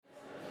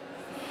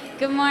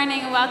Good morning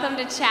and welcome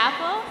to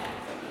chapel.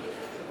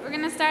 We're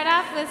going to start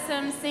off with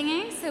some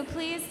singing, so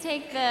please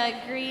take the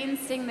green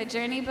Sing the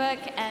Journey book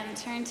and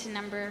turn to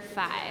number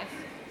 5.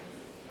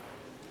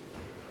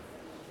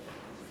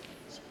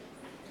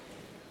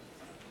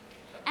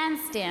 And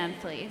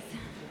stand, please.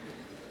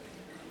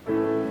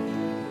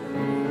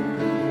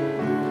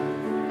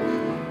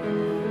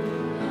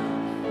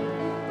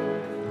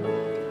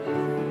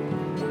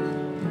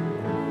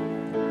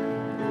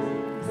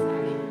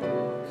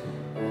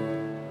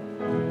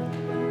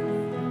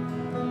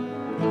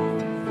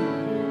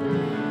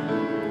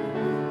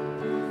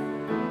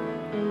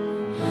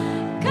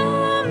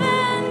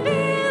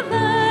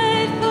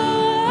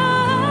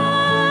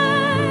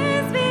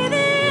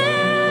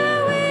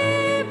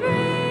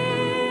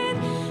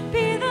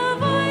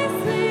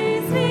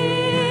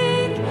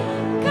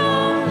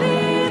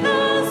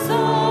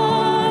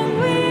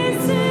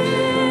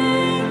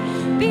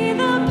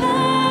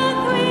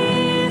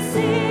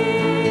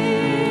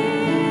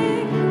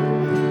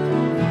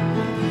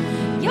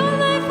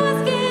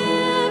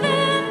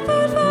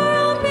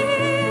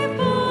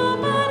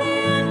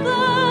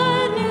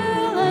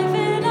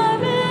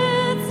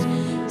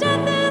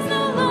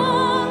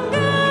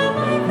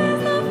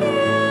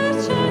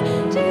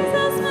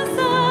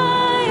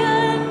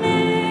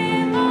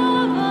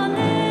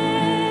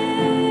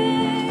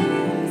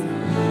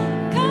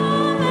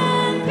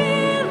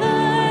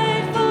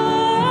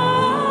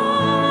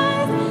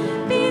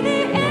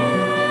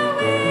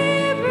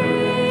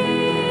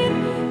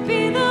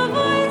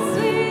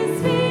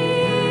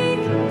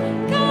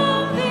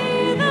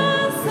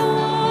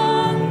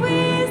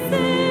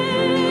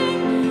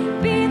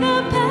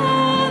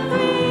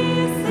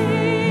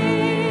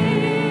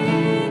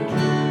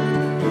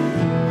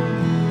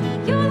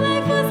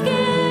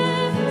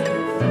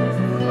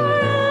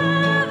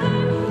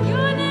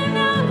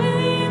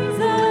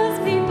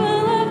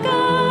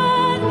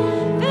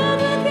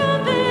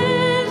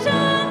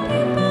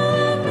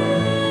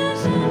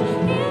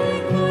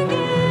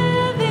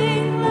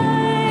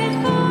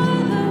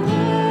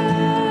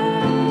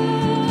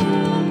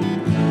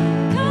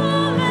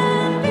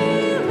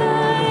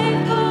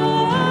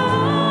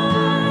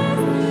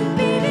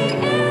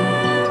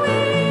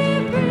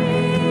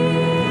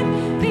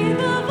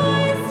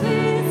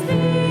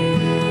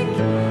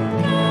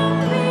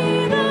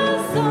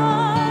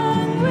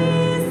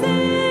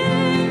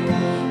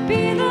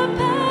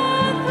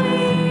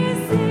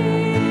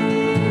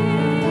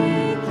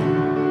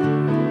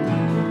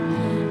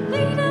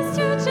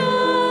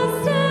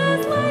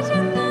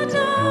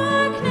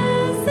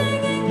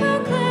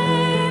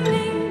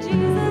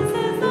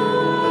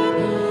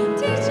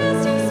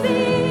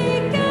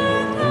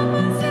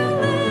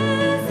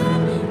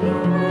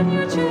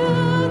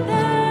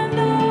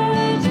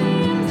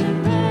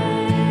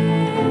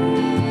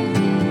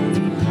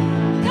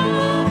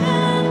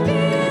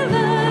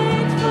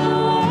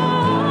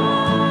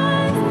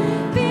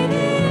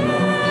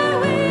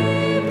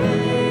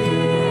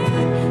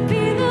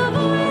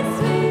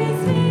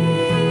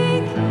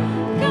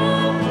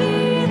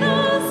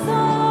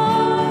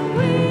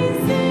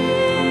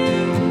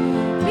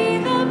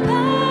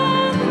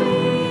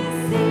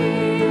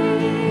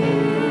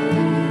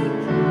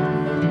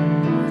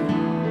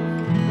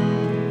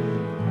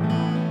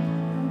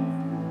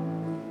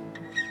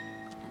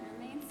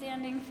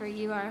 For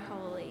you are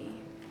holy.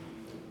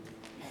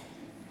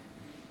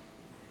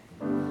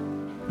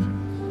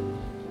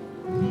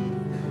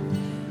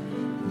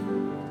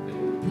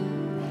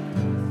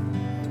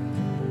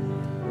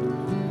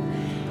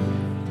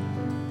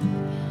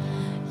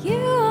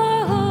 You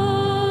are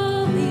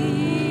holy.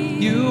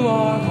 You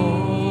are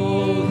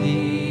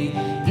holy.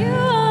 You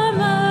are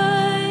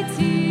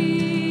mighty.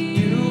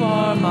 You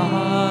are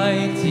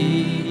mighty.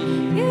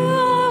 You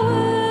are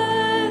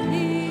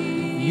worthy.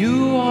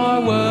 You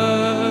are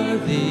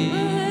worthy.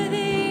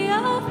 Worthy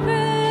of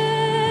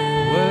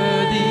praise.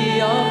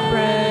 Worthy of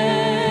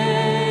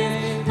praise.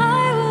 I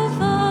will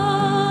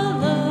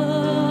follow.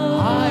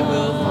 I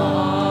will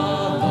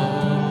follow.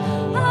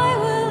 I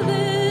will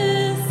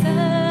listen.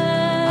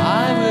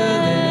 I will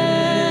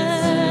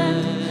listen.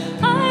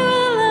 I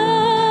will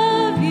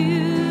love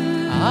you.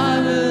 I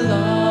will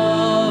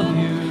love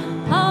you.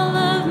 All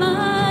of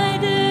my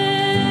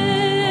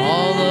days.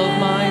 All of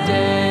my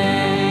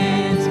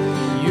days.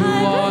 You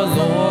are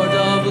Lord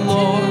of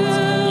lords.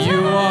 You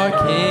are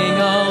King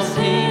of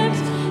kings.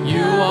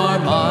 You are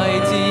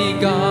mighty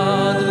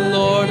God,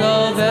 Lord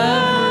of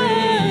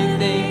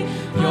everything.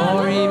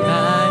 You're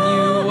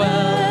Emmanuel.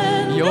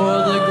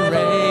 You're the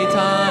great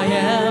I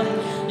am.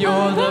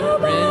 You're the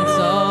Prince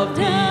of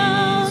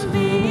Peace.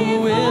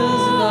 Who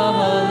is the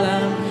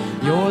Lamb?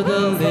 You're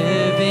the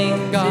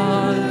living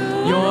God.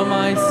 You're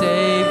my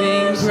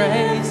saving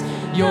grace.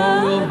 You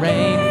will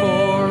reign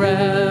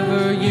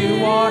forever.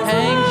 You are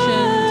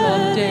ancient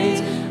of days.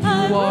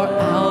 You are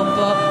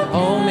Alpha,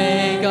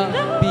 Omega,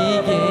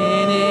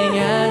 beginning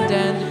and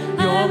end.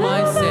 You're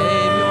my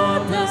Savior,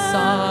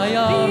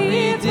 Messiah,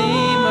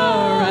 Redeemer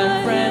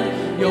and friend.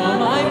 You're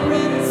my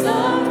Prince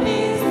of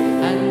Peace,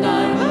 and I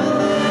will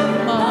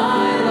live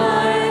my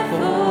life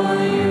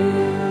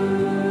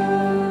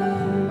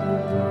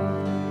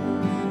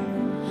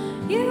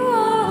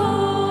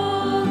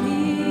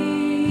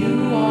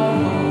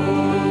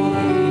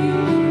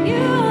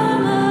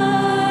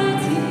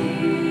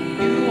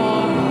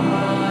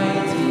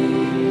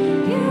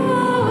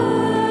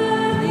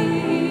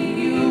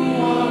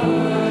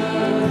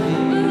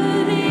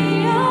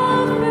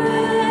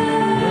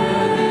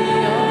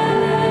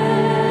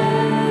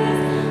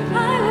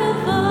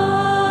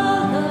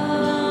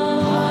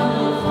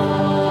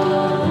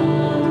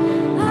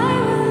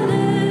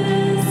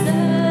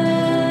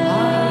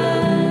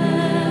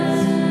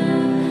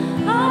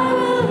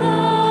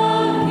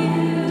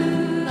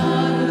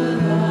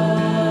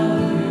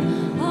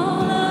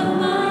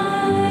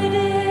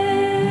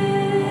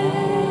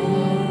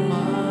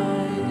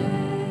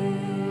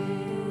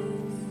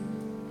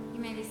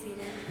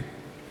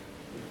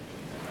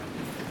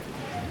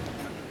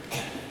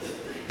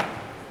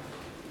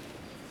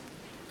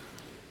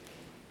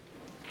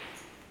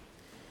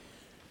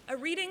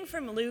reading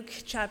from Luke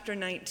chapter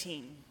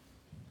 19.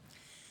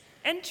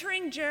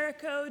 Entering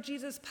Jericho,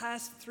 Jesus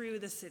passed through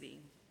the city.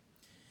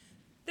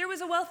 There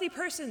was a wealthy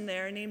person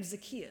there named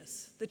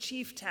Zacchaeus, the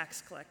chief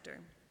tax collector.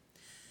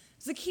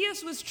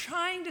 Zacchaeus was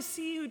trying to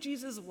see who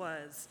Jesus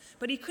was,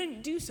 but he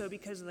couldn't do so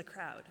because of the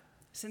crowd,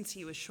 since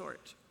he was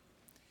short.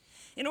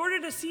 In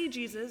order to see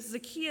Jesus,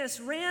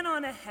 Zacchaeus ran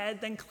on ahead,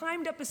 then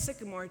climbed up a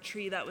sycamore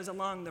tree that was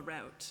along the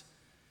route.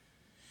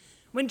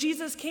 When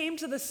Jesus came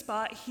to the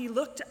spot, he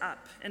looked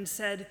up and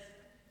said,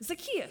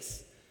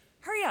 "Zacchaeus,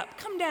 hurry up,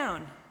 come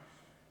down.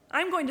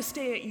 I'm going to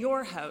stay at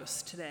your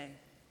house today."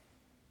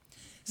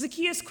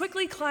 Zacchaeus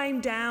quickly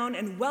climbed down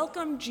and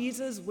welcomed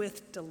Jesus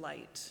with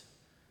delight.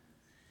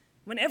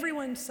 When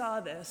everyone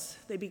saw this,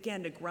 they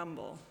began to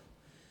grumble.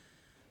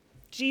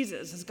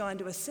 Jesus has gone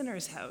to a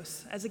sinner's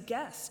house as a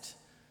guest.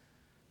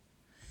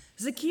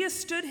 Zacchaeus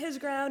stood his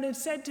ground and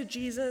said to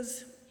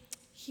Jesus,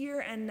 "Here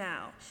and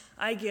now,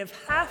 I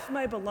give half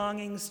my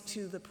belongings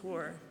to the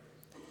poor.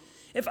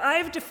 If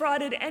I've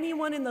defrauded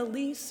anyone in the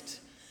least,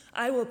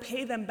 I will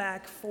pay them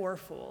back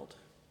fourfold."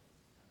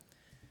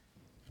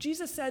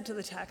 Jesus said to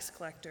the tax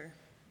collector,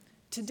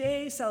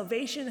 "Today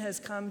salvation has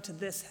come to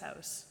this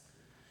house,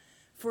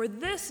 for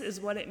this is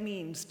what it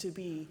means to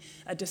be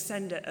a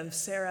descendant of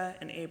Sarah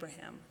and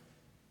Abraham.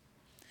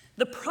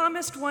 The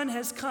promised one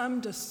has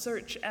come to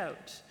search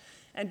out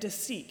and to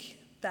seek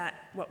that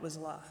what was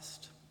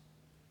lost."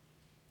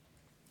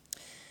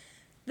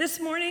 This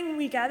morning,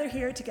 we gather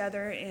here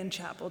together in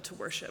chapel to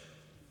worship,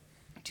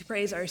 to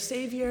praise our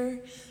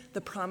Savior, the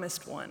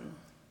promised one,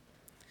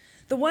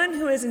 the one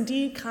who has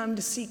indeed come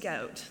to seek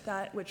out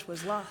that which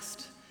was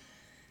lost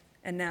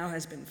and now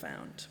has been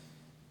found.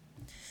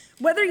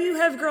 Whether you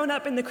have grown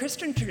up in the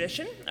Christian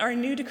tradition, are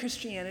new to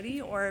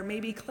Christianity, or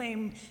maybe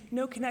claim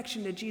no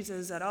connection to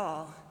Jesus at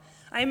all,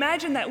 I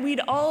imagine that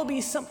we'd all be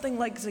something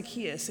like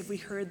Zacchaeus if we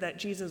heard that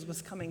Jesus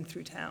was coming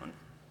through town.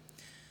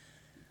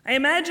 I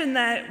imagine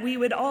that we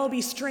would all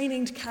be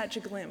straining to catch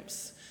a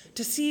glimpse,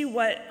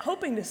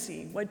 hoping to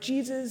see what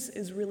Jesus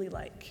is really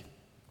like.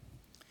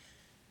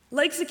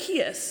 Like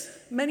Zacchaeus,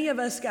 many of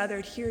us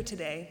gathered here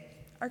today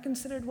are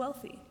considered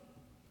wealthy.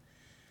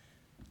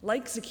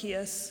 Like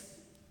Zacchaeus,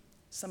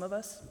 some of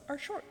us are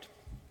short.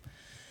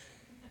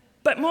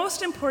 But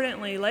most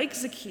importantly, like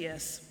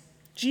Zacchaeus,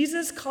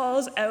 Jesus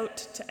calls out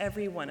to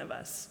every one of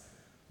us.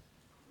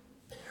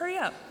 Hurry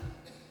up.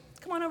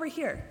 Come on over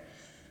here.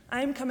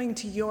 I'm coming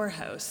to your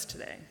house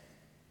today.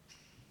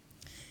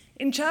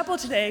 In chapel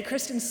today,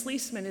 Kristyn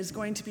Sleeseman is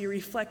going to be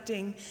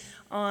reflecting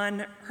on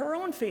her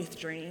own faith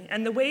journey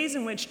and the ways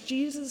in which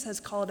Jesus has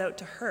called out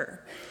to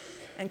her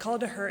and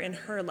called to her in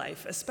her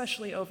life,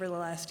 especially over the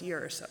last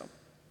year or so.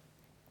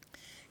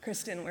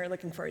 Kristyn, we're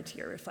looking forward to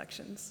your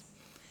reflections.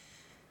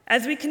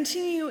 As we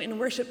continue in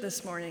worship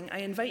this morning, I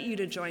invite you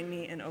to join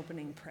me in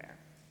opening prayer.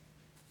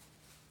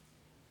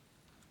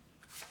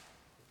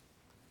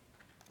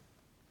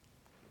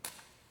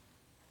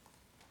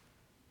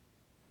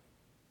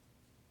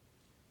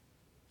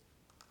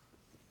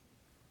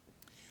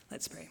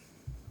 Let's pray.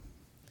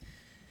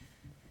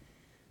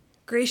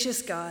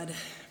 Gracious God,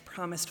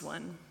 promised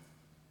one,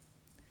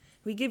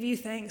 we give you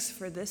thanks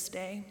for this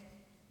day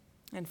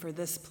and for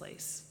this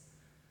place.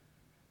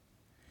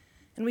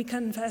 And we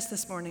confess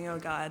this morning, O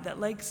God, that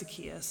like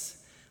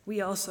Zacchaeus,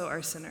 we also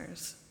are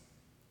sinners.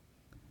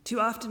 Too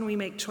often we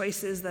make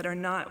choices that are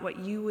not what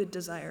you would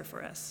desire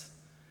for us,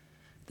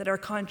 that are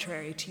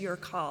contrary to your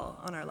call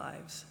on our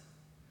lives.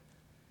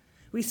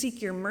 We seek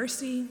your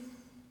mercy.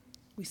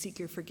 We seek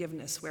your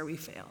forgiveness where we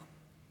fail.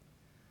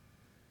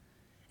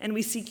 And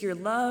we seek your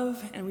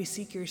love and we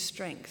seek your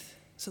strength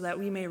so that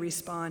we may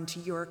respond to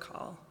your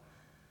call.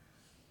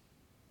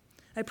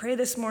 I pray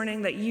this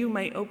morning that you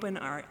might open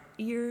our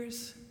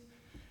ears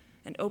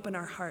and open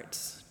our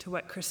hearts to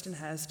what Kristyn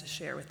has to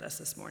share with us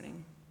this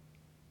morning.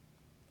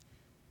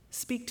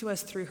 Speak to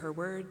us through her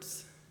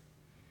words.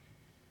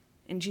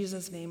 In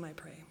Jesus' name I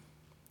pray.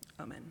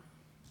 Amen.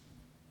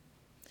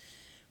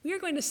 We are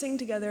going to sing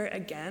together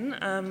again,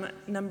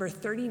 number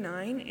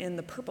 39 in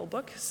the Purple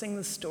Book, Sing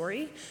the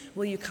Story,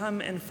 Will You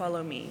Come and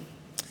Follow Me?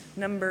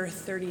 Number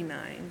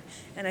 39.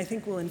 And I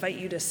think we'll invite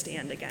you to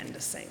stand again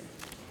to sing.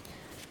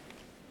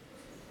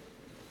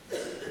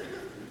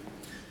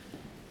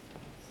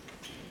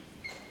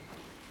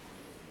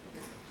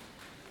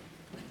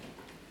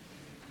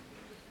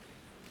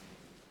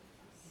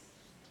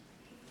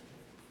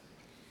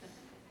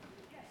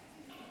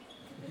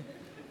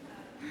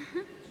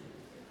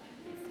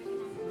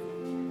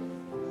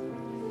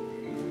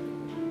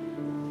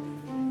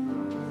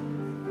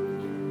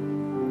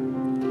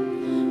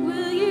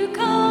 Will you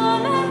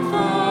come and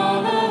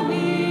follow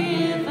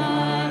me if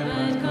I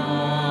but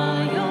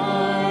call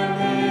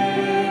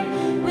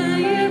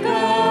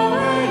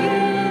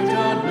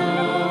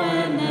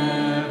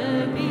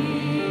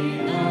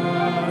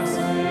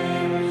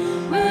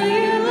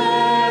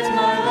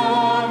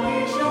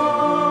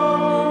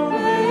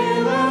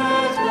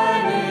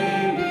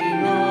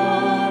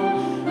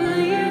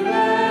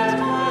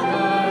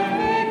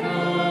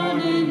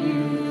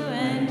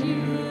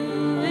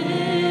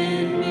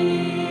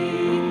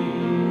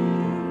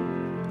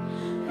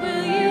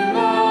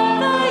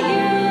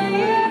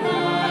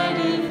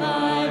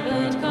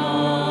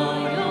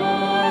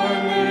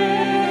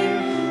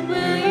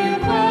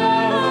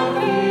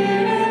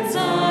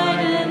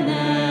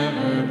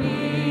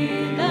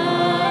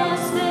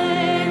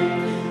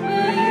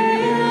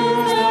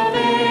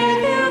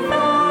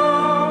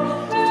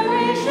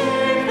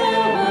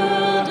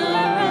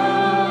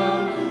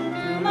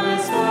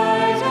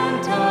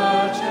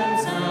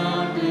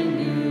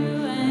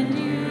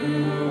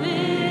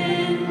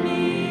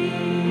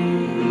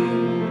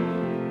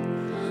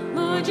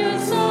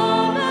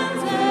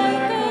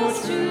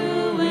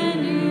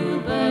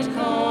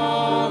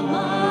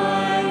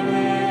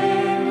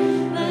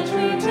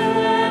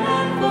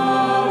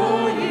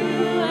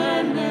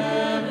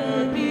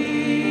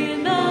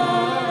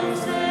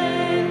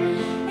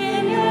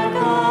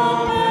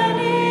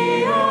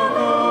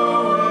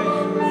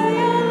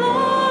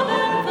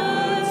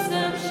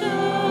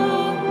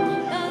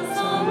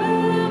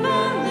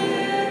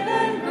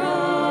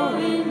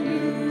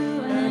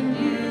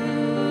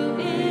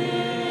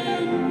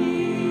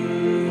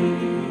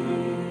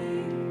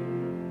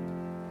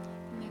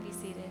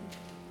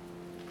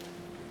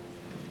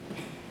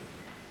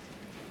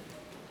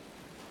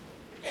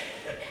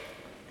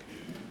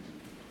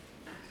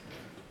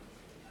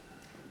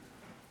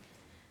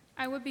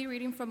I would be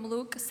reading from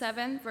Luke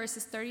 7,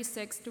 verses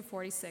 36 to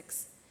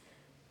 46.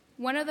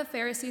 One of the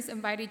Pharisees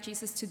invited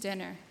Jesus to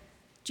dinner.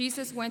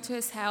 Jesus went to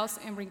his house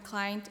and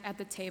reclined at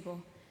the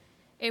table.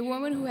 A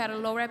woman who had a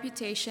low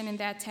reputation in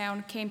that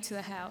town came to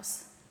the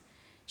house.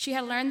 She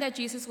had learned that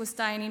Jesus was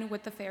dining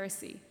with the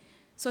Pharisee,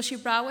 so she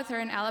brought with her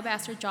an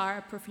alabaster jar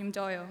of perfumed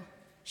oil.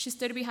 She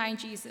stood behind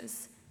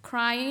Jesus,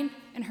 crying,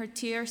 and her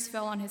tears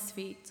fell on his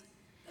feet.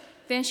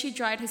 Then she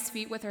dried his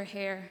feet with her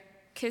hair,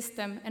 kissed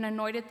them, and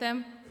anointed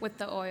them with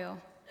the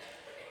oil.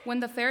 When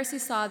the Pharisee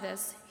saw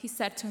this, he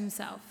said to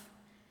himself,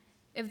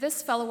 "If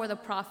this fellow were the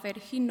prophet,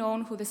 he'd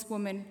known who this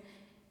woman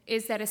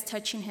is that is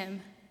touching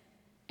him,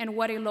 and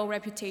what a low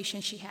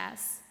reputation she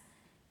has."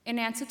 In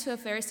answer to the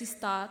Pharisee's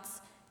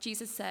thoughts,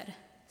 Jesus said,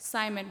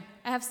 "Simon,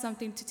 I have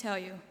something to tell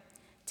you."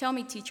 "Tell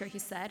me, teacher," he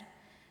said.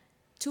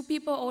 2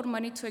 people owed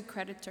money to a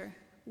creditor.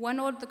 One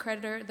owed the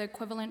creditor the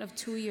equivalent of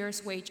 2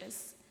 years'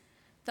 wages,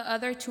 the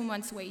other 2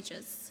 months'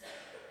 wages.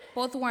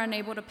 Both were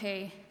unable to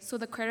pay, so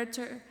the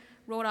creditor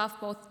wrote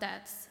off both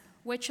debts.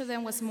 Which of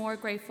them was more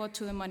grateful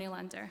to the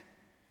moneylender?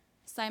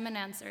 Simon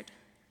answered,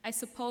 "I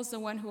suppose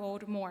the one who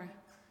owed more."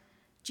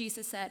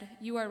 Jesus said,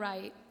 "You are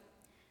right."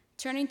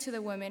 Turning to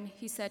the woman,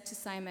 he said to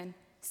Simon,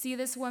 "See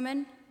this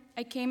woman?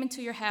 I came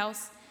into your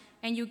house,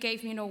 and you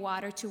gave me no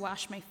water to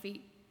wash my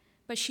feet,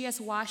 but she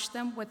has washed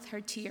them with her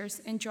tears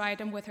and dried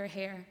them with her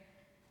hair.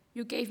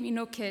 You gave me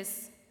no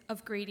kiss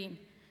of greeting,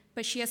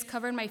 but she has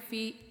covered my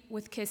feet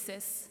with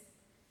kisses.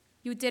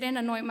 You didn't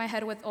anoint my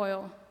head with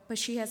oil, but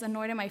she has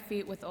anointed my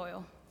feet with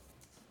oil."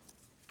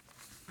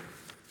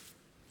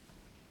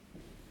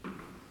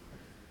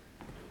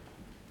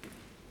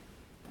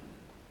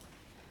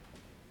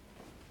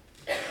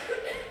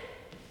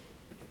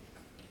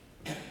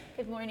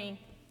 Good morning.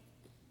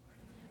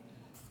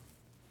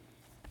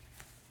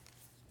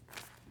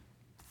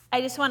 I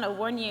just want to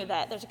warn you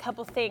that there's a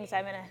couple things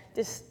I'm going to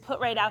just put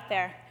right out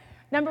there.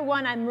 Number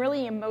one, I'm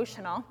really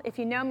emotional. If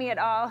you know me at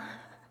all,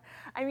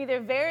 I'm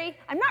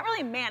not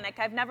really manic.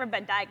 I've never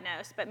been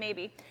diagnosed, but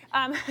maybe.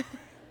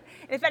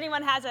 If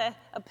anyone has a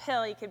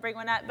pill, you could bring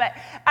one up. But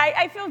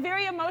I feel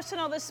very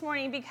emotional this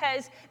morning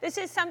because this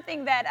is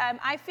something that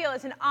I feel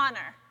is an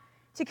honor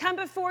to come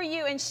before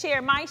you and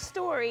share my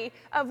story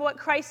of what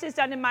Christ has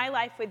done in my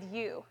life with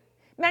you.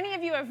 Many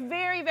of you are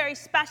very, very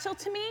special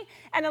to me,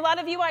 and a lot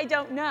of you I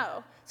don't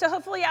know. So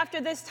hopefully after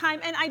this time,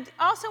 and I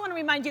also want to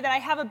remind you that I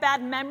have a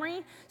bad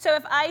memory, so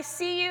if I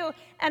see you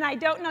and I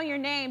don't know your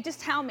name,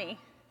 just tell me,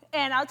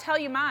 and I'll tell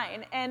you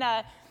mine, and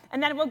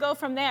then we'll go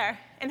from there,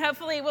 and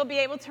hopefully we'll be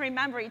able to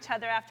remember each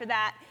other after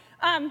that.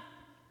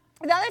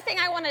 The other thing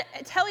I want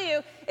to tell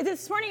you is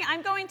this morning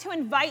I'm going to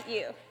invite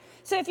you.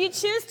 So if you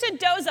choose to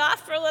doze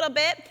off for a little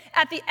bit,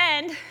 at the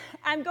end,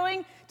 I'm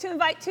going to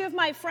invite 2 of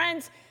my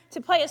friends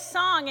to play a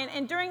song,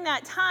 and during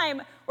that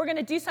time, we're going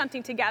to do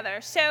something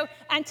together. So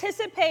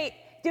anticipate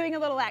doing a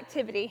little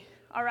activity,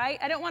 all right?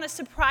 I don't want to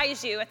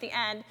surprise you at the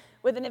end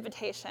with an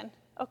invitation,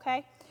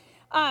 okay?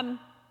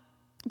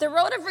 The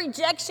road of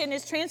rejection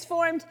is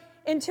transformed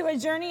into a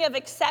journey of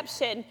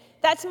exception.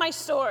 That's my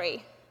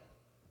story.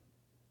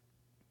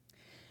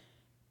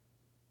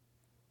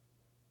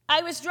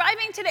 I was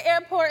driving to the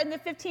airport in the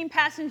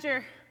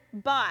 15-passenger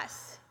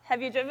bus.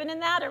 Have you driven in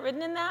that or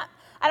ridden in that?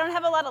 I don't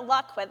have a lot of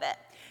luck with it.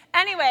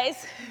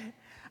 Anyways,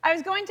 I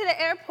was going to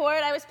the airport.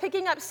 I was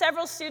picking up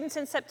several students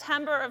in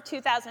September of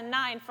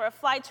 2009 for a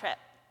fly trip.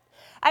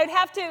 I would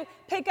have to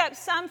pick up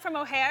some from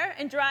O'Hare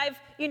and drive,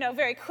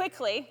 very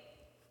quickly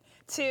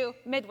to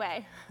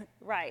Midway,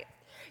 right.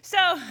 So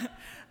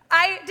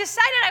I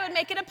decided I would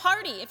make it a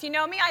party. If you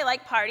know me, I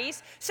like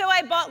parties. So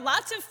I bought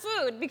lots of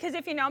food because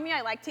if you know me,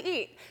 I like to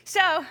eat.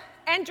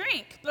 And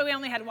drink, but we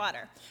only had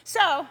water.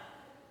 So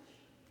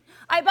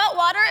I bought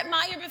water at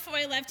Meyer before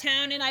I left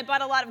town, and I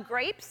bought a lot of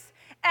grapes.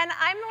 And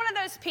I'm one of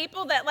those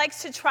people that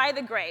likes to try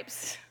the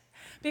grapes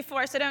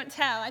before, so don't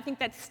tell. I think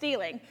that's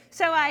stealing.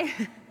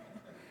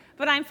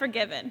 But I'm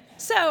forgiven.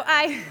 So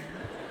I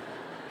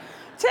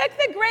took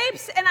the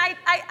grapes, and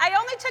I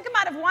only took them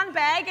out of one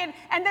bag,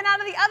 and then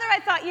out of the other, I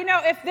thought,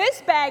 if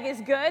this bag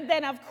is good,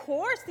 then of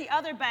course the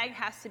other bag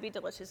has to be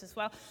delicious as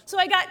well. So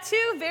I got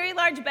 2 very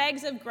large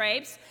bags of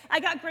grapes.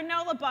 I got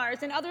granola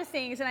bars and other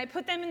things, and I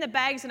put them in the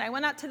bags, and I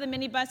went out to the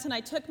minibus, and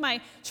I took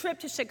my trip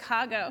to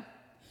Chicago.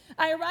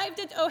 I arrived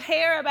at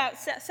O'Hare about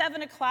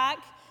 7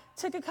 o'clock,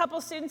 took a couple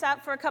students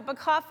out for a cup of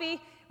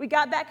coffee. We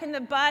got back in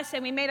the bus,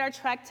 and we made our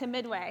trek to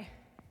Midway.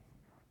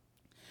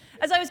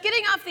 As I was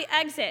getting off the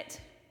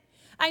exit,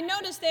 I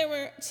noticed there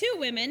were 2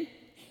 women.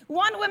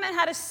 One woman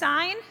had a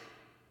sign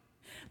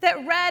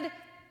that read,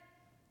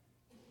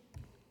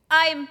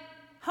 "I'm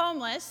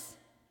homeless.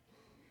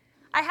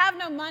 I have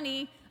no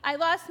money. I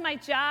lost my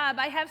job.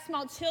 I have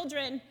small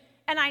children,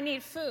 and I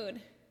need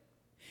food."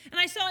 And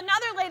I saw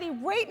another lady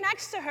right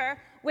next to her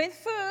with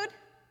food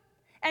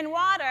and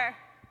water,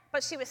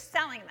 but she was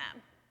selling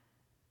them.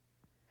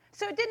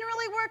 So it didn't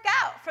really work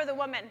out for the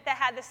woman that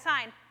had the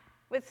sign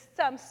with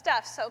some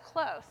stuff so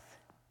close.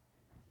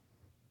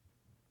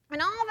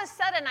 And all of a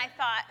sudden I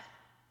thought,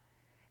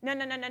 no.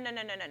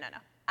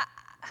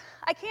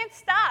 I can't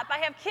stop. I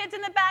have kids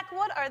in the back.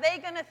 What are they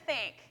going to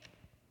think?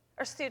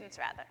 Or students,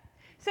 rather.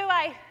 So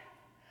I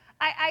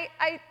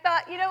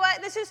thought, you know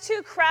what? This is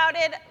too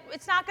crowded.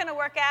 It's not going to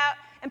work out.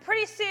 And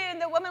pretty soon,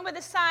 the woman with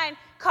the sign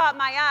caught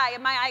my eye,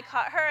 and my eye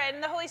caught her.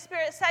 And the Holy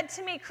Spirit said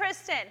to me,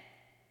 Kristyn,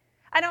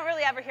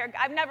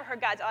 I've never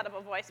heard God's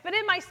audible voice, but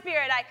in my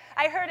spirit,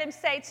 I heard him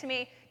say to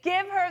me,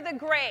 give her the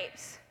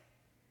grapes.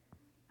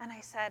 And I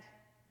said,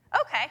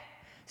 okay.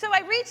 So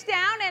I reached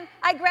down and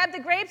I grabbed the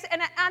grapes, and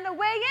on the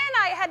way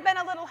in, I had been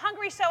a little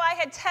hungry, so I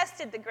had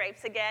tested the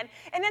grapes again.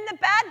 And in the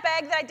bad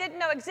bag that I didn't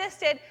know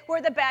existed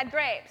were the bad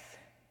grapes.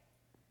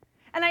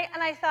 And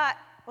I thought,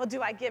 well,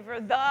 do I give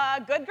her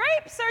the good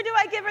grapes or do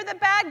I give her the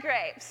bad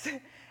grapes?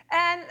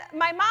 And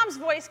my mom's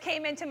voice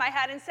came into my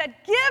head and said,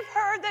 give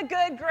her the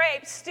good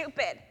grapes,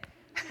 stupid.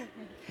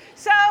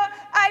 So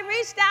I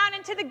reached down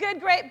into the good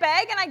grape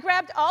bag and I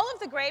grabbed all of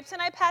the grapes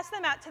and I passed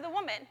them out to the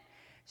woman.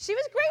 She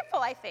was grateful,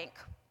 I think.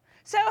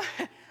 So,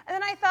 and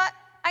then I thought,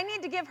 I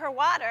need to give her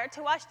water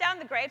to wash down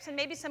the grapes and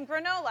maybe some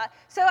granola.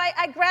 So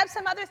I grabbed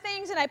some other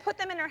things and I put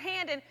them in her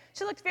hand, and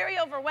she looked very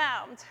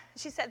overwhelmed.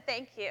 She said,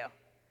 thank you.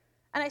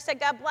 And I said,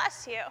 God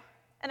bless you.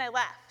 And I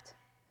left.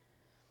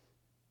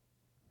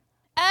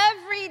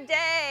 Every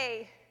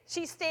day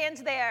she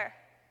stands there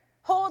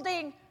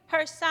holding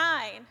her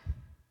sign.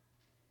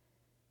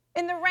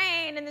 In the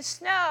rain, in the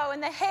snow,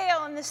 in the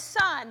hail, in the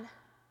sun.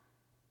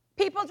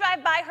 People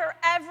drive by her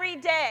every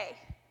day.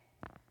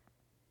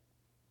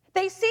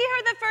 They see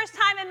her the first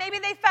time and maybe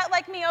they felt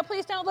like me, oh,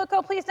 please don't look,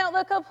 oh, please don't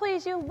look, oh,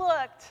 please, you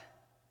looked.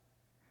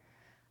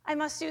 I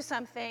must do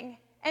something.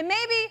 And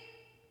maybe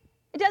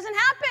it doesn't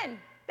happen.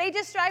 They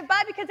just drive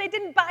by because they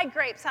didn't buy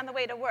grapes on the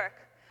way to work.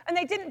 And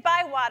they didn't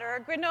buy water or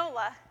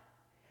granola.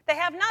 They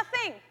have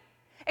nothing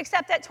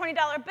except that $20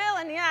 bill,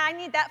 and yeah, I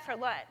need that for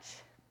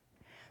lunch.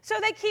 So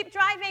they keep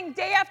driving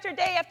day after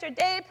day after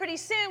day. Pretty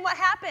soon, what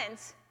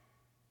happens?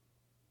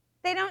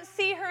 They don't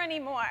see her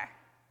anymore.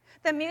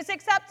 The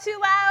music's up too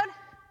loud.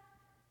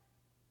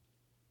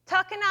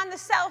 Talking on the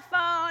cell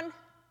phone.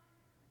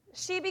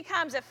 She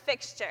becomes a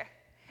fixture.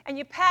 And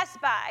you pass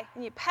by,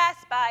 and you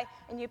pass by,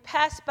 and you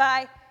pass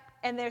by,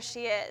 and there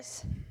she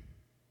is.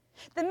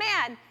 The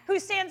man who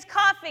stands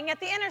coughing at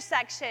the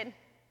intersection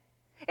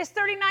is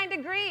 39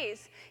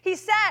 degrees. He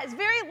says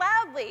very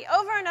loudly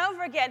over and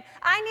over again,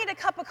 I need a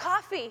cup of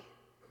coffee.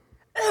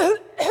 I'm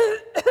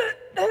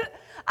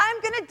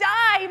going to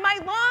die. My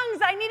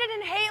lungs, I need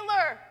an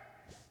inhaler.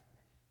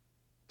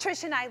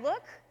 Trish and I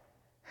look.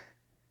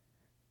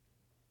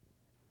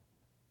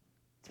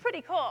 It's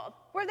pretty cold.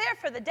 We're there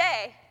for the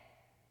day.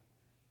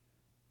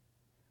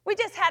 We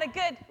just had a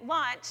good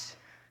lunch.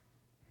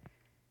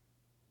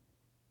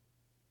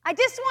 I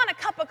just want a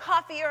cup of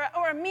coffee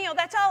or a meal.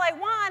 That's all I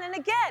want. And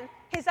again,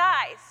 his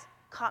eyes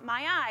caught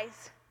my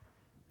eyes.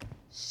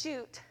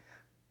 Shoot.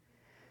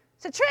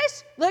 So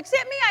Trish looks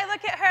at me. I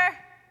look at her.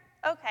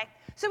 Okay.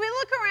 So we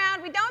look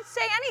around. We don't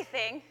say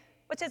anything,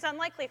 which is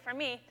unlikely for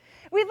me.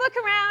 We look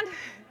around,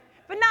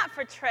 but not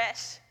for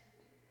Trish.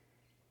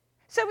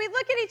 So we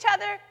look at each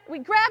other. We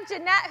grab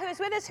Jeanette, who is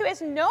with us, who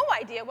has no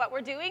idea what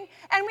we're doing,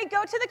 and we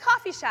go to the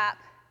coffee shop,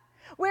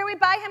 where we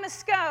buy him a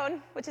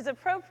scone, which is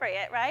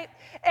appropriate, right?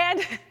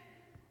 And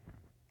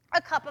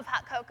a cup of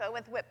hot cocoa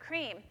with whipped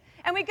cream.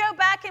 And we go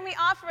back and we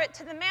offer it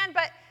to the man,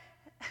 but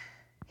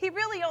he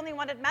really only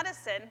wanted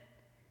medicine.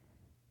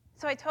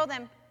 So I told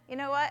him, you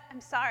know what?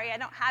 I'm sorry, I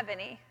don't have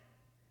any,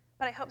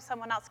 but I hope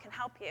someone else can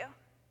help you.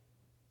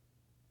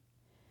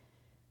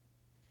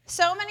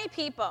 So many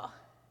people,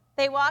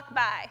 they walk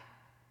by,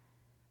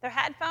 their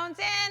headphones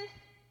in,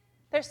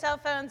 their cell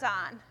phones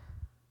on.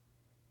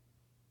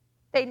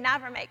 They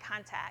never make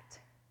contact.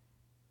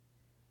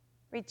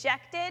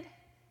 Rejected,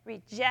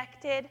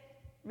 rejected,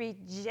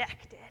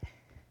 rejected.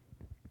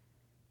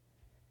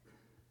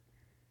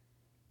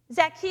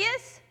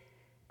 Zacchaeus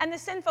and the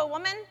sinful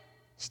woman,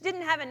 she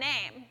didn't have a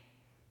name.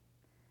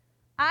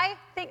 I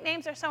think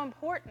names are so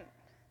important.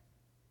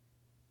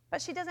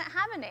 But she doesn't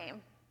have a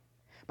name.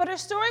 But her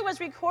story was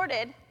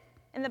recorded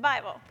in the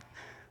Bible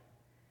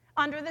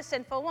under the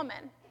sinful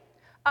woman.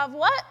 Of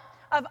what?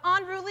 Of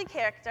unruly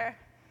character.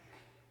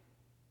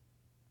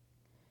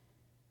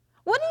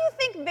 What do you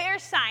think their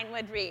sign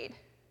would read?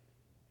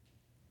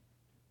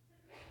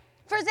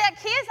 For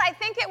Zacchaeus, I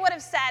think it would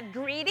have said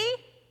greedy,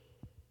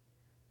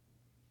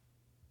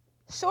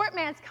 short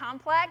man's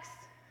complex,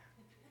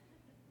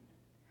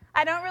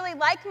 I don't really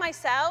like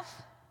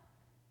myself.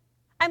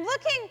 I'm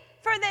looking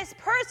for this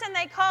person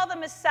they call the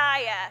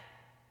Messiah.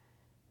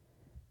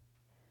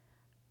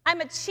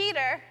 I'm a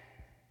cheater,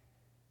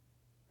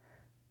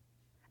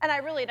 and I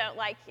really don't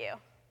like you.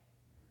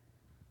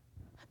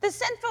 The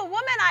sinful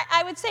woman,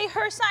 I would say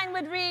her sign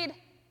would read,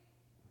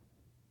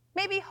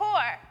 maybe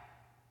whore,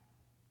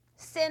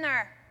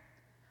 sinner,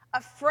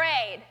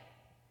 afraid,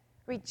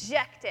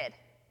 rejected,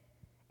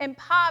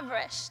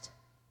 impoverished,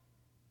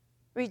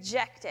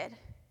 rejected.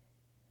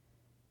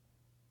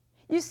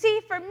 You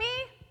see, for me,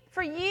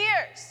 for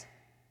years,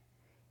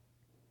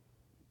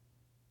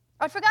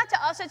 I forgot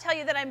to also tell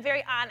you that I'm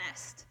very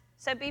honest,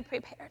 so be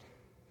prepared.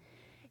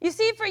 You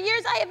see, for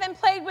years I have been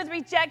plagued with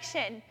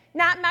rejection,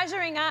 not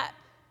measuring up,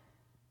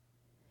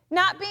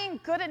 not being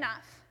good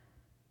enough,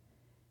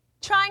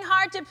 trying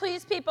hard to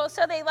please people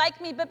so they like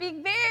me, but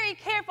being very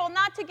careful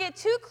not to get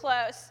too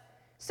close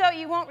so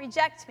you won't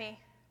reject me.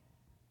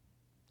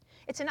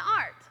 It's an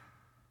art.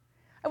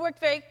 I worked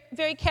very,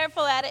 very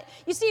careful at it.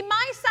 You see,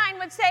 my sign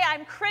would say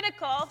I'm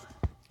critical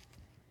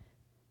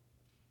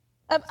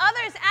of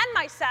others and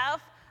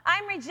myself.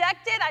 I'm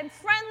rejected, I'm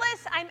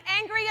friendless, I'm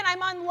angry, and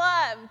I'm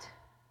unloved.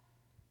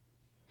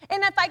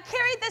 And if I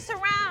carried this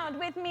around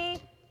with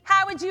me,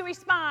 how would you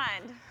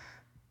respond?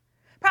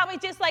 Probably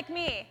just like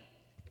me.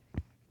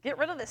 Get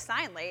rid of this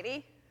sign,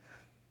 lady.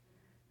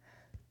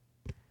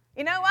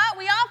 You know what?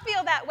 We all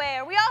feel that way,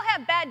 or we all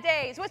have bad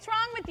days. What's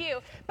wrong with you?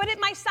 But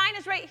my sign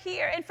is right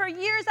here, and for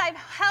years I've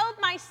held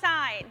my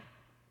sign.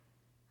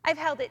 I've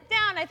held it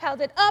down, I've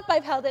held it up,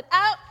 I've held it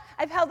out,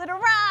 I've held it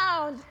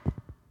around.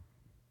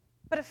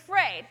 But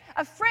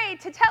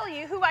afraid to tell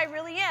you who I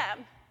really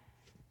am.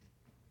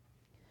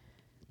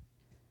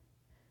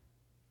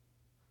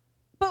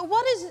 But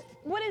what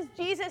does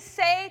Jesus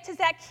say to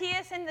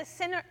Zacchaeus and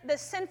the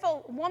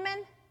sinful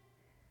woman?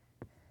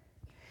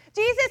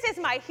 Jesus is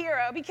my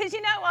hero because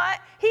you know what?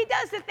 He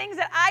does the things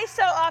that I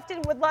so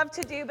often would love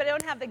to do, but I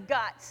don't have the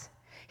guts.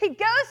 He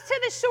goes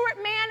to the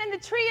short man in the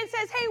tree and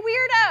says, "Hey,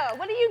 weirdo,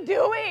 what are you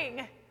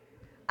doing?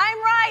 I'm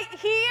right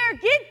here.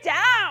 Get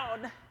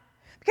down.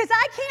 Because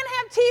I can't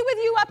have tea with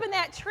you up in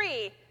that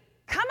tree.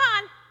 Come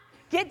on,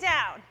 get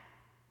down.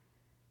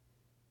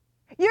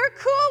 You're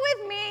cool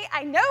with me.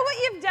 I know what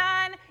you've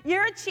done.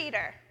 You're a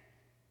cheater."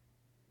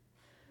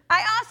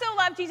 I also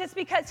love Jesus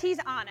because he's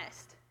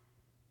honest.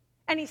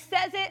 And he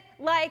says it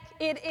like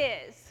it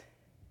is.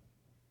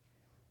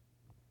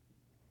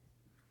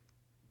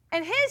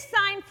 And his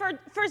sign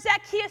for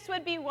Zacchaeus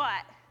would be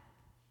what?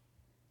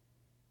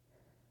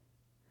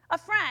 A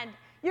friend.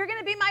 You're going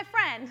to be my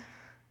friend.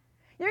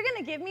 You're going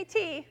to give me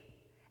tea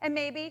and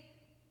maybe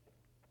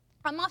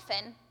a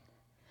muffin.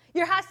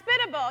 You're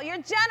hospitable.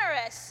 You're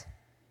generous.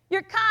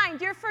 You're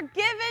kind. You're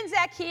forgiven,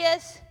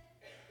 Zacchaeus.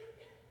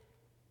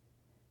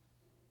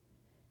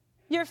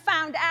 You're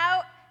found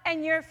out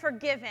and you're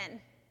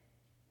forgiven.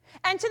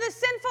 And to the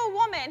sinful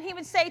woman, he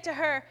would say to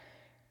her,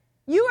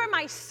 "You are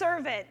my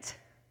servant.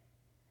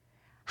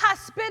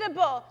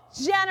 Hospitable,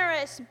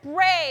 generous,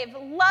 brave,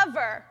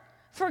 lover,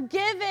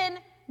 forgiven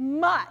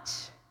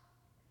much,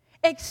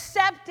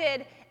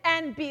 accepted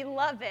and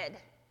beloved."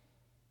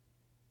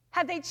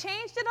 Have they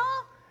changed at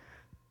all?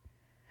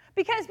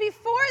 Because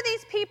before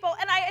these people,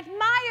 and I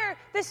admire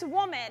this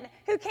woman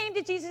who came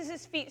to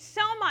Jesus' feet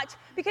so much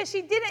because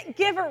she didn't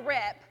give a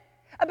rip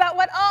about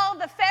what all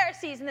the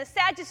Pharisees and the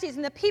Sadducees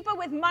and the people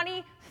with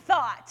money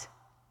thought.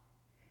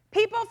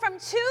 People from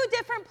two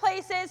different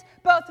places,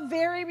 both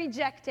very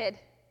rejected.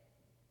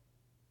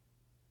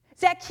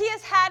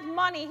 Zacchaeus had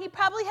money. He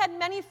probably had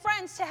many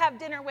friends to have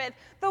dinner with.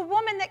 The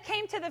woman that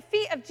came to the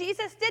feet of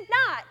Jesus did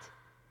not.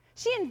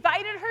 She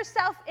invited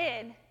herself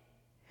in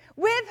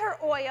with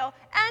her oil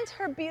and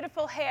her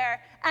beautiful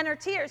hair and her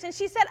tears. And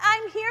she said,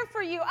 "I'm here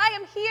for you. I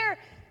am here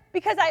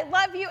because I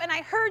love you and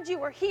I heard you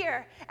were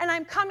here and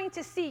I'm coming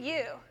to see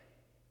you."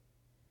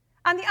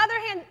 On the other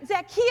hand,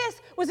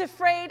 Zacchaeus was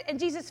afraid and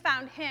Jesus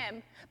found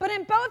him. But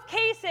in both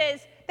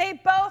cases, they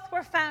both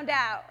were found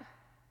out.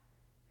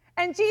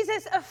 And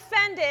Jesus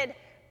offended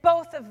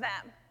both of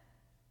them.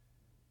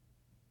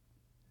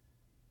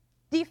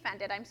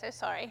 Defended, I'm so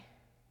sorry.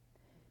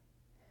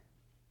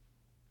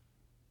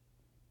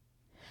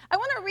 I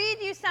want to read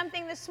you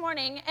something this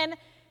morning, and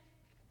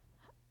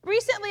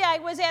recently I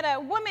was at a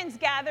women's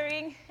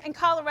gathering in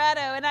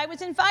Colorado, and I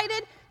was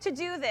invited to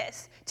do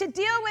this, to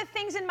deal with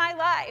things in my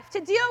life, to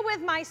deal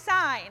with my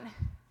sign,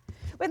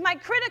 with my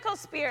critical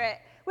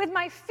spirit, with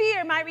my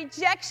fear, my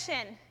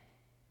rejection,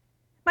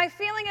 my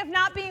feeling of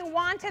not being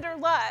wanted or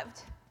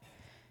loved.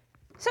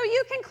 So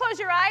you can close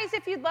your eyes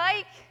if you'd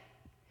like.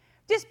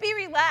 Just be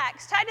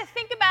relaxed. Try to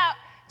think about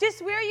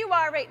just where you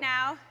are right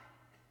now.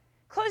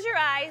 Close your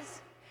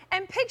eyes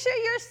and picture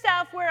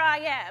yourself where I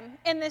am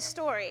in this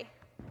story.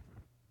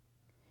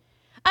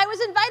 I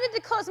was invited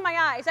to close my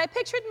eyes. I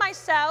pictured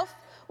myself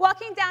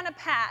walking down a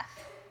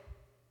path.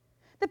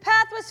 The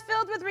path was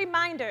filled with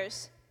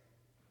reminders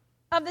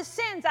of the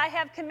sins I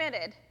have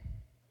committed,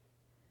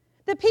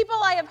 the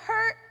people I have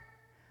hurt,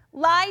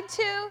 lied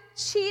to,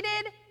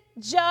 cheated,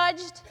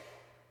 judged.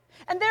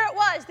 And there it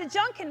was, the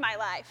junk in my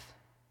life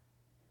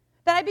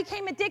that I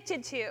became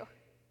addicted to.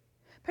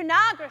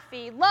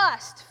 Pornography,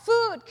 lust,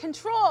 food,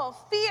 control,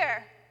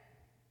 fear.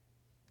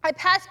 I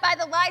passed by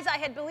the lies I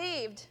had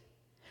believed.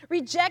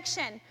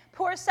 Rejection,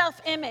 poor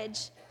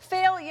self-image,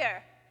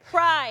 failure,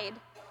 pride,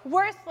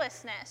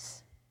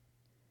 worthlessness.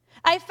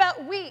 I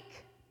felt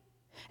weak,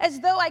 as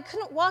though I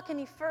couldn't walk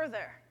any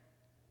further.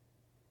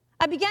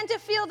 I began to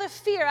feel the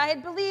fear I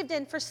had believed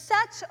in for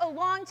such a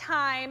long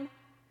time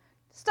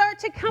start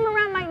to come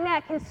around my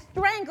neck and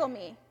strangle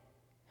me.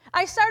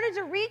 I started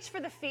to reach for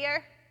the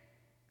fear,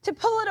 to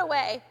pull it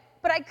away,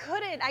 but I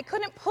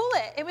couldn't pull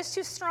it. It was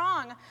too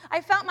strong. I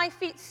felt my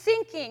feet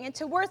sinking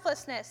into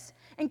worthlessness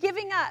and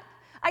giving up.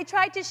 I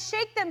tried to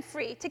shake them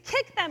free, to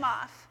kick them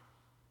off,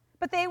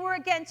 but they were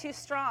again too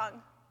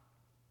strong.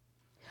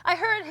 I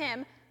heard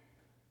him,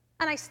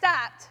 and I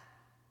stopped.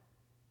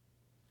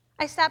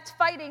 I stopped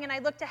fighting, and I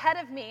looked ahead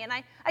of me, and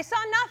I saw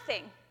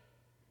nothing.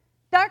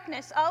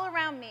 Darkness all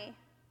around me.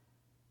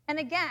 And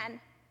again,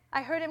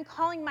 I heard him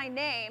calling my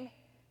name.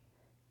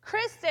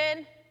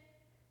 Kristyn,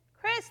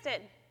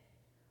 Kristyn,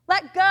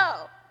 let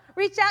go.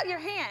 Reach out your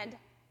hand.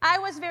 I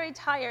was very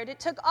tired. It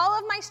took all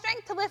of my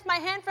strength to lift my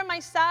hand from my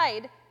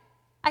side.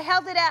 I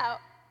held it out,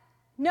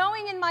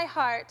 knowing in my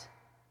heart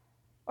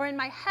or in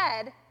my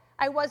head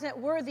I wasn't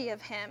worthy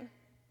of him.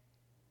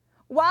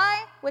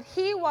 Why would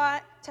he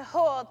want to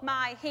hold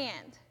my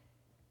hand?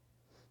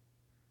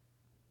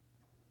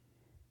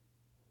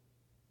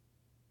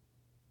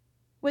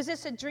 Was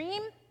this a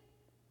dream?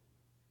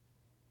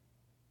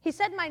 He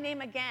said my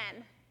name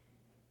again,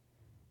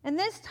 and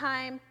this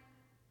time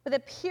with a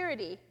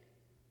purity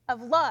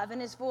of love in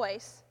his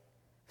voice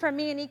for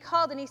me, and he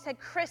called and he said,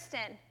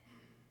 Kristyn.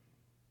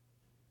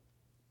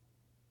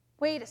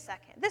 Wait a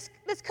second, this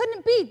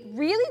couldn't be.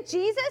 Really,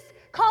 Jesus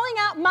calling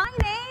out my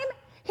name?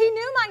 He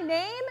knew my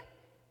name?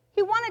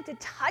 He wanted to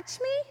touch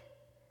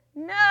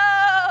me? No,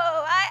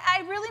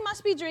 I really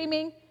must be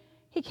dreaming.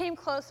 He came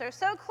closer,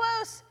 so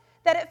close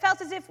that it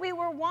felt as if we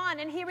were one,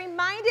 and he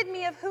reminded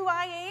me of who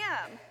I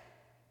am.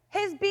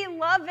 His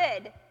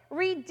beloved,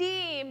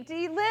 redeemed,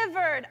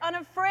 delivered,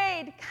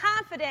 unafraid,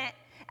 confident.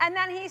 And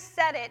then he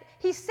said it.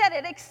 He said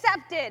it,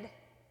 accepted.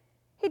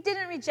 He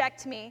didn't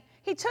reject me.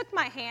 He took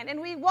my hand,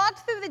 and we walked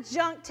through the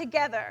junk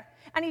together.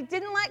 And he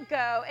didn't let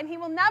go, and he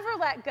will never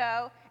let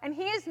go. And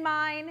he is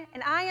mine,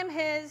 and I am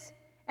his.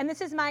 And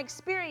this is my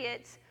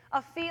experience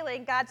of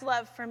feeling God's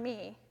love for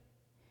me.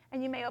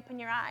 And you may open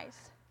your eyes.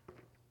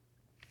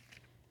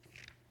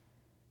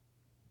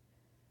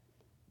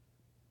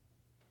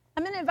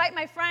 I'm going to invite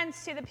my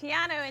friends to the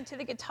piano and to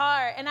the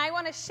guitar, and I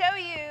want to show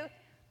you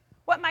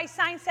what my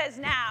sign says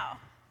now.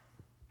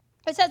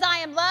 It says, I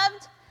am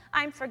loved,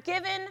 I'm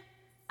forgiven,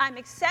 I'm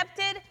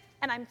accepted,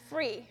 and I'm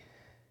free.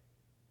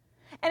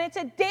 And it's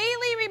a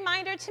daily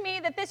reminder to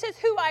me that this is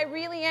who I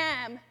really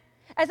am.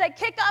 As I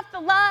kick off the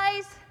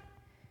lies,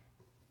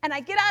 and I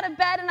get out of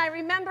bed and I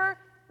remember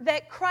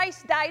that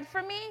Christ died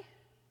for me,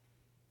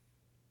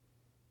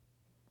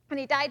 and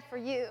he died for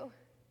you.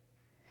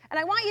 And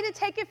I want you to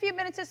take a few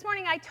minutes this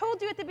morning. I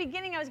told you at the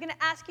beginning I was going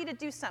to ask you to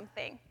do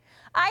something.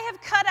 I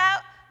have cut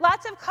out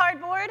lots of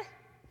cardboard,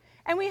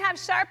 and we have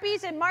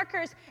Sharpies and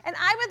markers, and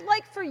I would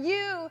like for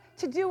you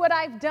to do what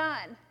I've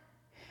done.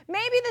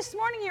 Maybe this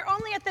morning you're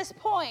only at this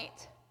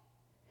point,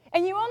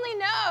 and you only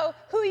know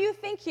who you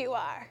think you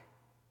are.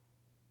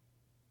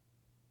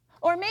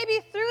 Or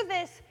maybe through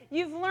this,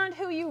 you've learned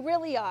who you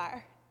really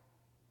are.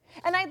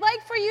 And I'd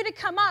like for you to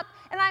come up,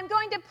 and I'm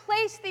going to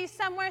place these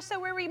somewhere so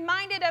we're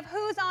reminded of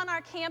who's on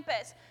our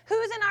campus,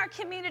 who's in our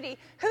community,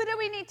 who do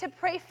we need to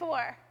pray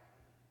for.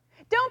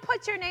 Don't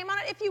put your name on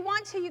it. If you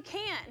want to, you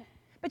can,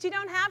 but you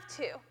don't have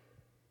to.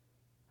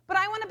 But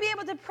I want to be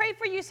able to pray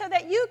for you so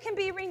that you can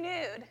be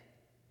renewed,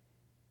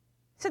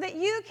 so that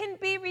you can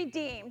be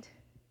redeemed,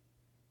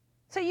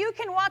 so you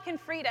can walk in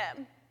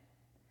freedom.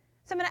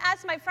 So I'm going to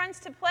ask my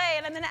friends to play,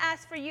 and I'm going to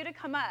ask for you to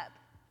come up.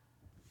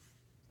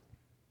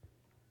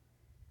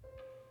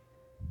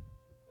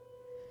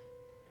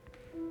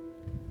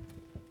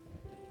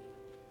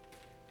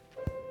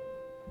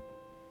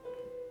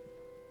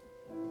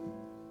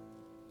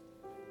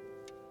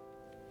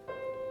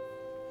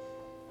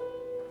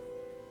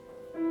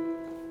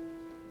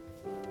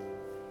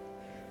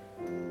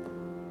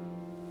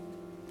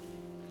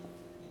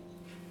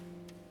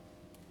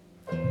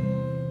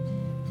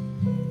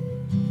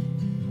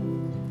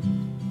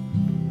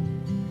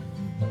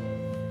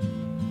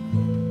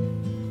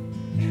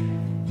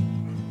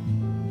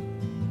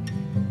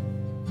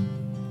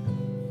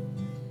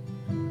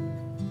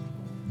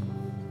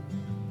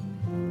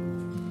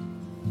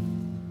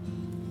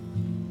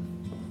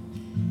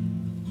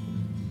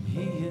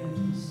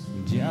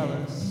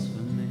 Jealous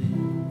for me,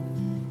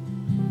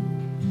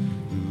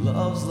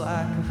 love's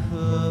like a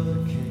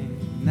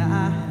hurricane.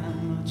 I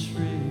am a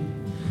tree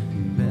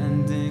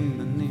bending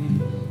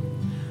beneath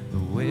the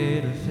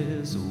weight of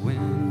his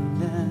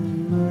wind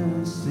and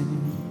mercy.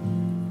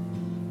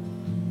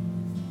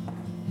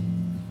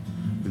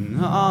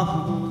 And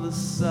all of a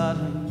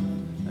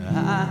sudden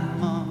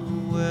I'm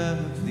unaware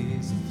of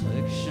these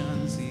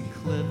afflictions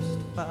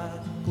eclipsed by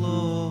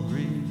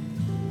glory.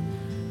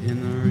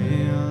 And I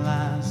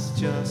realize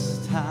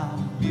just how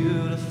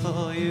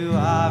beautiful you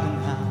are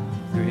and how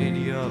great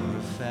your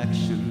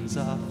affections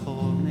are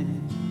for me.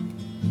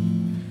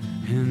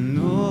 And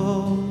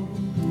oh,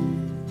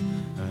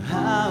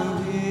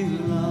 how he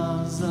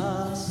loves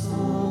us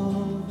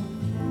all.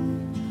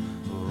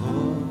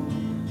 Oh,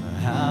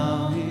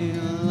 how he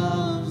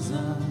loves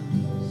us.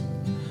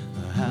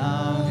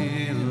 How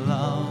he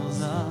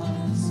loves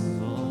us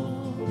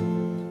all.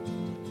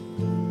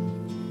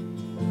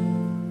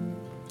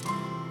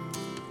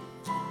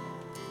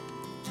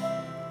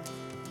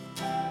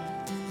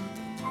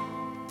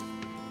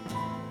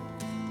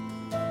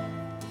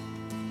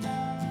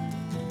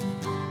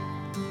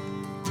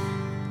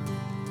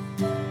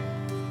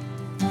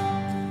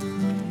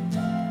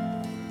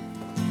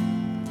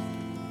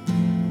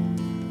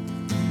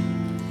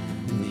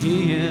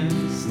 He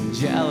isn't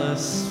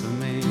jealous for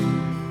me.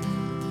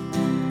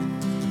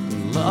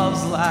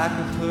 Love's like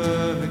a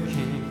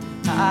hurricane.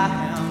 I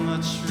am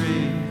a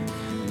tree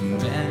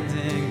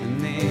bending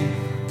beneath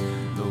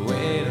the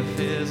weight of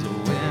his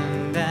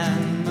wind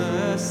and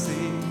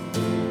mercy.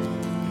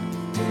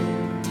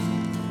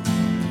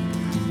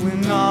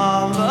 When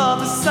all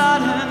of a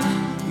sudden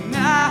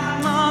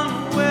I'm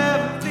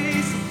unaware of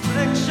these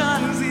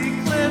afflictions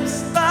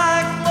eclipsed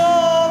by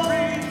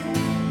glory,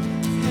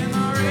 and I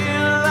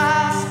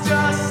realize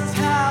just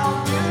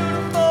how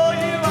beautiful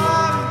you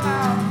are and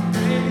how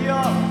great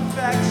your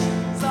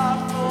affections are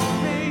for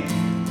me.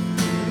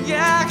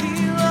 Yeah, he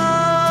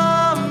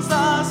loves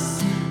us.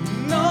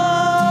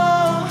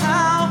 Know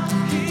how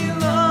he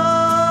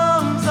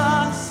loves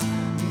us.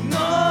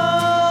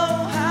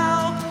 Know how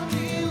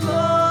he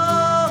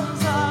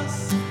loves us.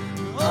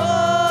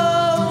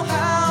 Oh,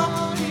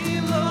 how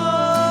he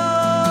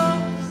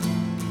loves.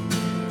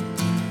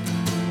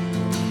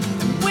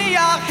 And we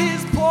are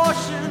his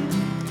portion.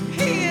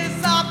 He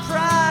is our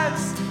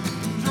prize.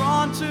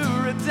 Drawn to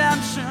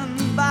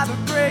redemption by the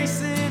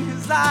grace in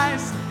his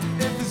eyes.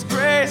 If his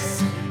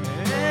grace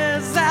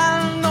is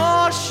an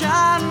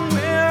ocean,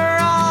 we're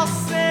all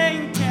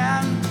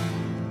sinking.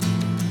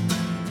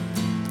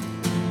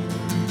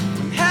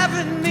 When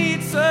heaven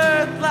meets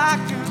earth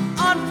like an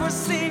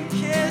unforeseen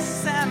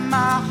kiss, and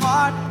my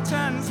heart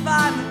turns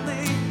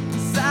violently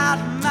inside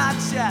of my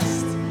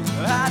chest,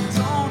 I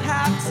don't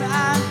have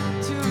time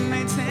to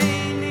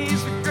maintain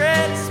these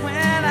regrets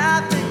when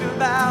I think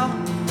about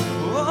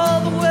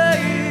all the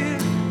way.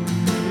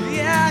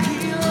 Yeah,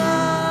 he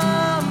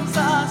loves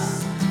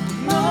us.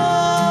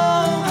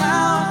 Know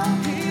how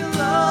he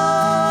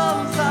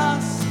loves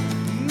us.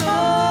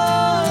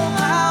 Know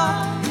how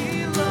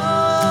he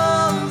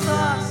loves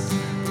us.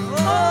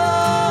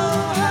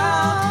 Oh,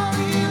 how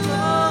he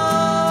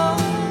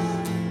loves.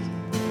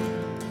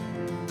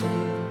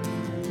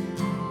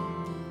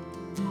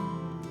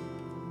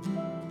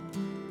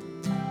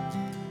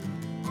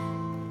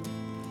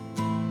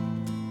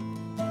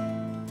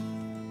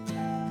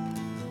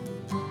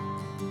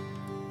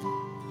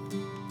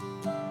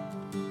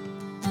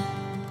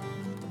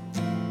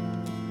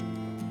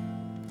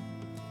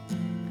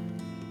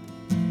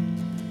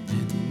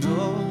 And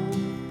know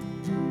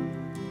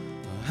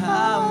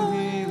how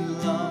he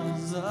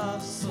loves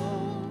us so.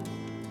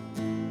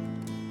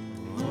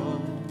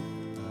 Oh,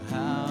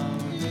 how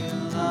he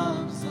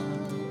loves us.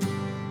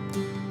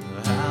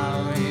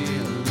 How he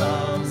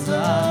loves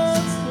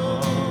us.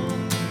 Oh,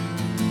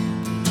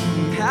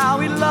 how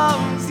he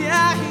loves,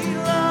 yeah, he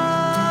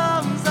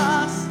loves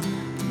us.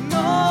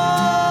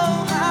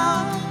 Know how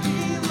he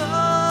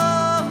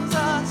loves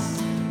us.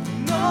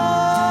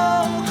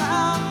 Know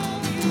how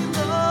he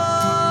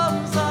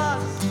loves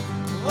us.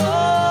 Oh,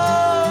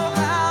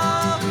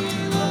 how he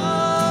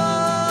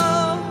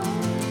loves.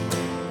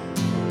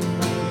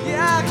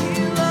 Yeah, he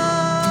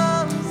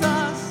loves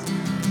us.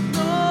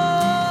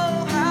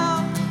 Know how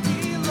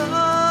he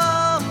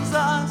loves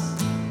us.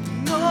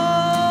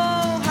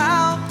 Know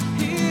how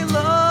he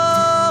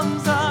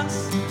loves us.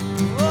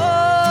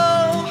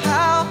 Oh,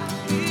 how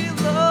he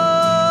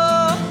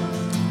loves.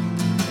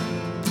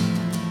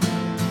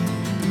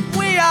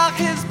 We are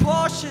his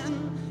portion,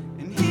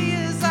 and he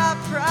is our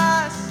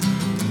prize.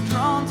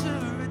 Drawn to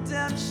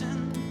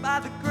redemption by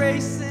the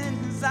grace in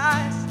his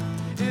eyes.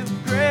 If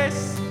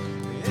grace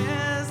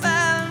is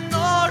an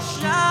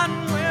ocean,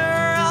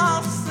 we're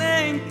all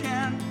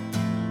sinking.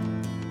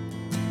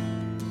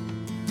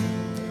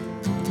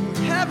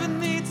 Heaven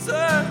meets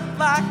earth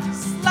like a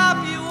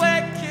sloppy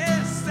wet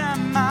kiss,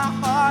 and my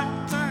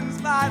heart turns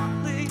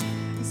violently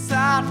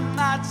inside of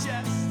my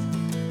chest.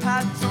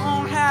 I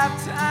don't have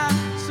time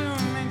to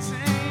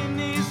maintain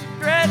these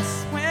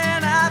regrets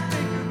when I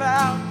think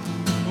about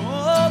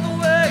all the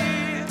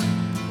way.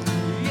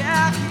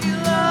 Yeah, he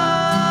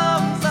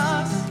loves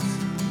us.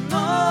 Know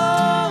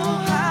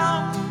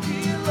how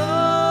he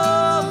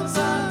loves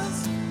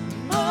us.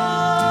 Know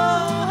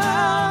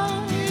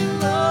how he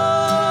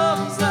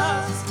loves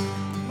us.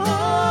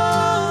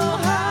 Oh,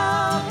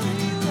 how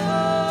he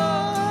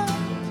loves.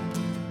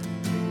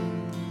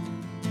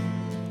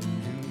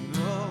 And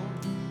oh,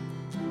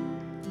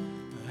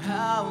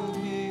 how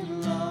he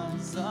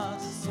loves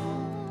us so.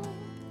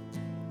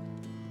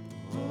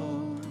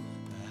 Oh,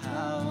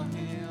 how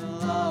he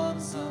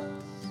loves us.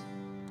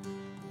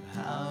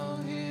 How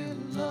he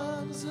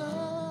loves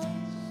us.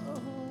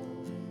 Oh.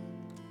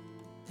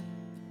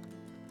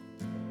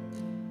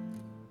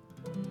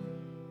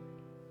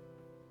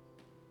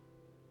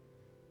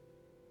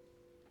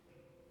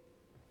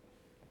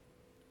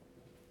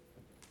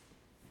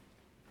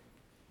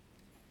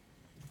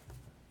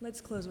 Let's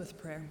close with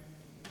prayer.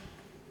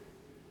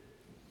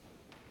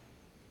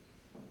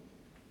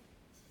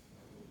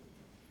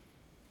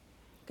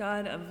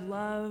 God of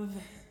love,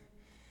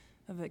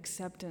 of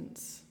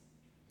acceptance,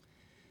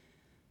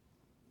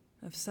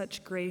 of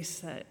such grace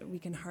that we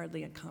can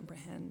hardly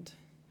comprehend.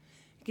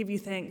 I give you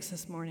thanks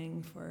this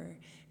morning for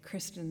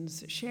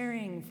Kristyn's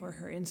sharing, for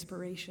her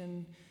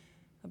inspiration,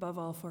 above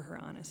all for her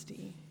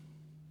honesty.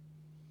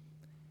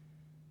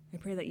 I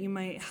pray that you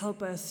might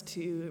help us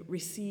to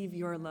receive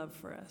your love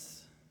for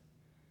us,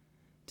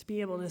 to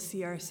be able to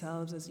see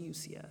ourselves as you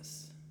see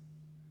us,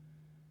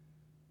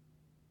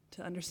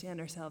 to understand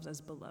ourselves as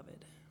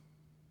beloved.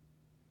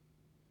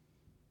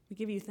 We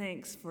give you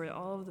thanks for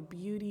all of the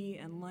beauty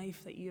and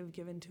life that you have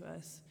given to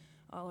us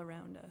all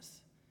around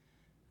us.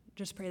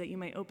 Just pray that you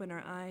might open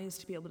our eyes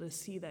to be able to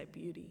see that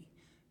beauty,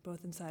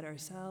 both inside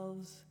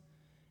ourselves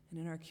and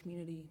in our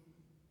community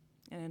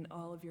and in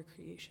all of your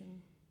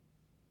creation.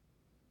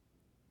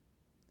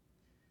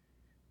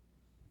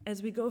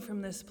 As we go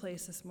from this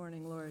place this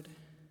morning, Lord,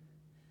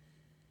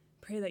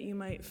 pray that you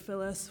might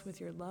fill us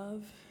with your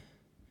love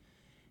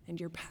and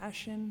your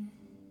passion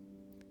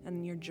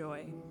and your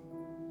joy.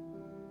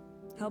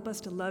 Help us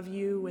to love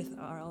you with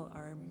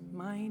our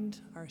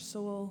mind, our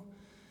soul,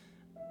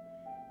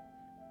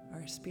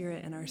 our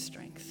spirit, and our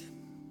strength.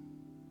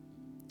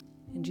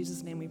 In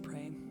Jesus' name we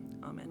pray.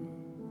 Amen.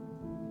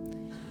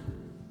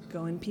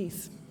 Go in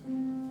peace.